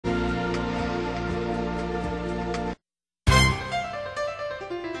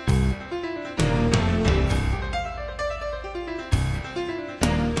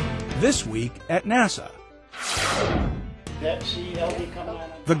this week at NASA.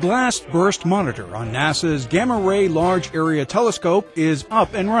 The glass burst monitor on NASA's Gamma Ray Large Area Telescope is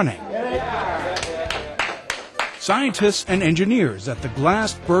up and running. Scientists and engineers at the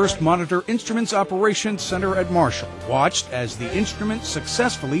Glass Burst Monitor Instruments Operations Center at Marshall watched as the instrument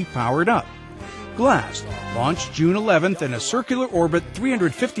successfully powered up. GLAST, launched June 11th in a circular orbit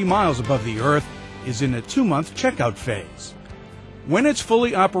 350 miles above the Earth, is in a 2-month checkout phase. When it's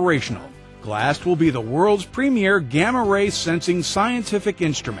fully operational, GLAST will be the world's premier gamma-ray sensing scientific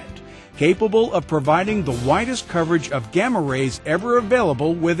instrument, capable of providing the widest coverage of gamma rays ever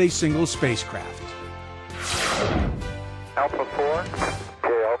available with a single spacecraft. Alpha 4,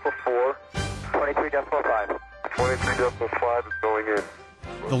 okay, Alpha 4, 23.5. 23.5 is going in.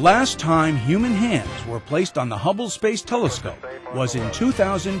 The last time human hands were placed on the Hubble Space Telescope was in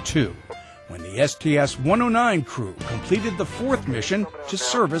 2002, when the STS-109 crew completed the 4th mission to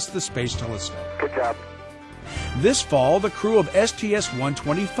service the Space Telescope. Good job. This fall, the crew of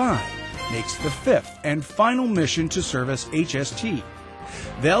STS-125 makes the 5th and final mission to service HST.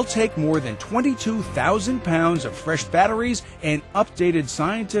 They'll take more than 22,000 pounds of fresh batteries and updated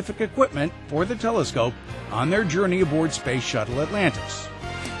scientific equipment for the telescope on their journey aboard Space Shuttle Atlantis.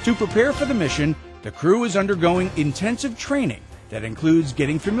 To prepare for the mission, the crew is undergoing intensive training that includes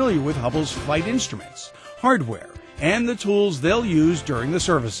getting familiar with Hubble's flight instruments, hardware, and the tools they'll use during the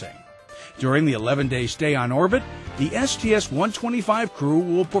servicing. During the 11-day stay on orbit, the STS-125 crew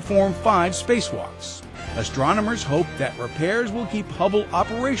will perform 5 spacewalks. Astronomers hope that repairs will keep Hubble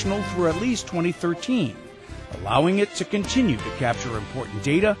operational through at least 2013, allowing it to continue to capture important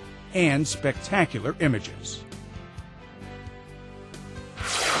data and spectacular images.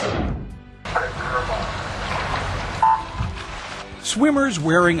 Swimmers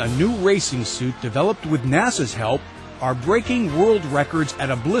wearing a new racing suit developed with NASA's help are breaking world records at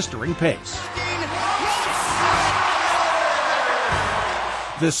a blistering pace.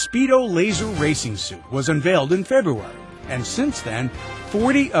 The Speedo Laser Racing Suit was unveiled in February, and since then,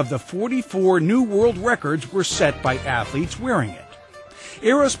 40 of the 44 new world records were set by athletes wearing it.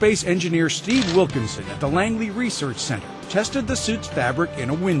 Aerospace engineer Steve Wilkinson at the Langley Research Center tested the suit's fabric in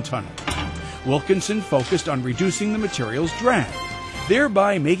a wind tunnel. Wilkinson focused on reducing the material's drag,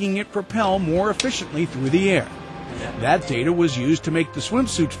 thereby making it propel more efficiently through the air. That data was used to make the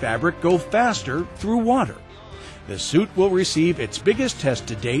swimsuit fabric go faster through water. The suit will receive its biggest test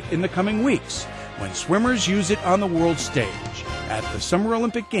to date in the coming weeks, when swimmers use it on the world stage at the Summer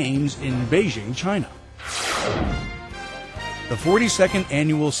Olympic Games in Beijing, China. The 42nd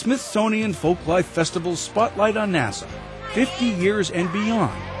annual Smithsonian Folklife Festival's Spotlight on NASA, 50 years and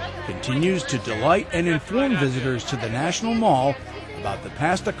beyond, continues to delight and inform visitors to the National Mall about the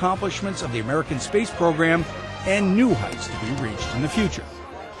past accomplishments of the American space program and new heights to be reached in the future.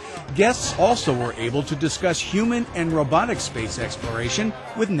 Guests also were able to discuss human and robotic space exploration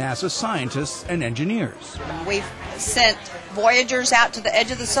with NASA scientists and engineers. We've sent Voyagers out to the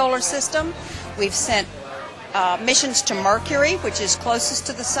edge of the solar system. We've sent missions to Mercury, which is closest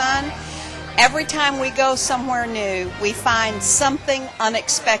to the sun. Every time we go somewhere new, we find something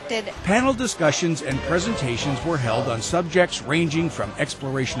unexpected. Panel discussions and presentations were held on subjects ranging from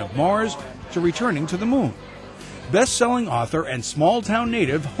exploration of Mars to returning to the moon. Best-selling author and small-town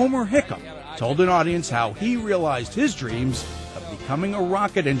native Homer Hickam told an audience how he realized his dreams of becoming a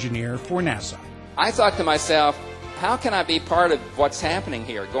rocket engineer for NASA. I thought to myself, how can I be part of what's happening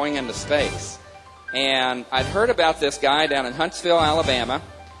here, going into space? And I'd heard about this guy down in Huntsville, Alabama.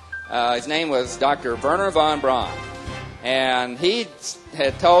 His name was Dr. Wernher von Braun. And he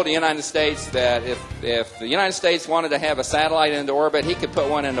had told the United States that if the United States wanted to have a satellite into orbit, he could put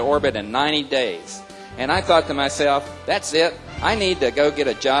one into orbit in 90 days. And I thought to myself, that's it. I need to go get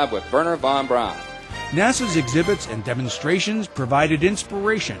a job with Wernher von Braun. NASA's exhibits and demonstrations provided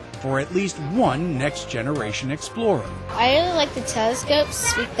inspiration for at least one next-generation explorer. I really like the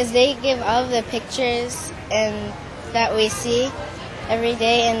telescopes because they give all of the pictures and that we see every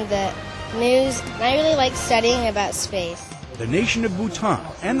day in the news. And I really like studying about space. The nation of Bhutan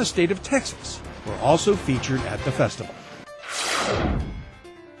and the state of Texas were also featured at the festival.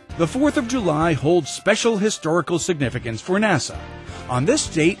 The 4th of July holds special historical significance for NASA. On this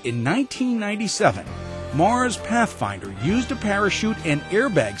date in 1997, Mars Pathfinder used a parachute and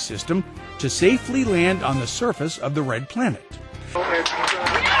airbag system to safely land on the surface of the red planet.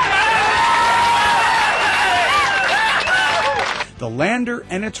 The lander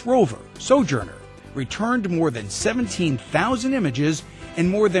and its rover, Sojourner, returned more than 17,000 images and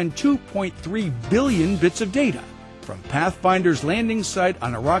more than 2.3 billion bits of data from Pathfinder's landing site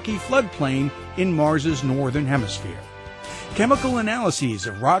on a rocky floodplain in Mars's northern hemisphere. Chemical analyses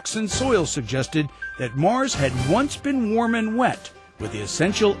of rocks and soil suggested that Mars had once been warm and wet, with the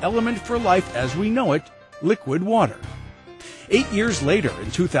essential element for life as we know it, liquid water. 8 years later,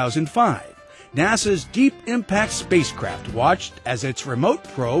 in 2005, NASA's Deep Impact spacecraft watched as its remote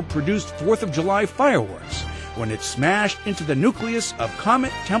probe produced 4th of July fireworks when it smashed into the nucleus of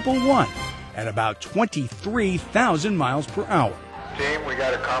Comet Tempel 1 at about 23,000 miles per hour. Team, we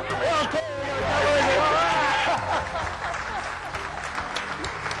got a confirmation.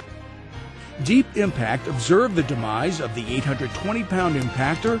 Deep Impact observed the demise of the 820-pound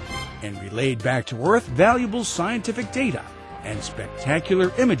impactor and relayed back to Earth valuable scientific data and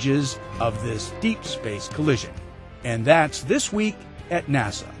spectacular images of this deep space collision. And that's This Week at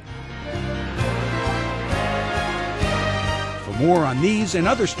NASA. For more on these and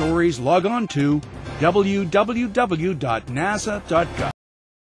other stories, log on to www.nasa.gov.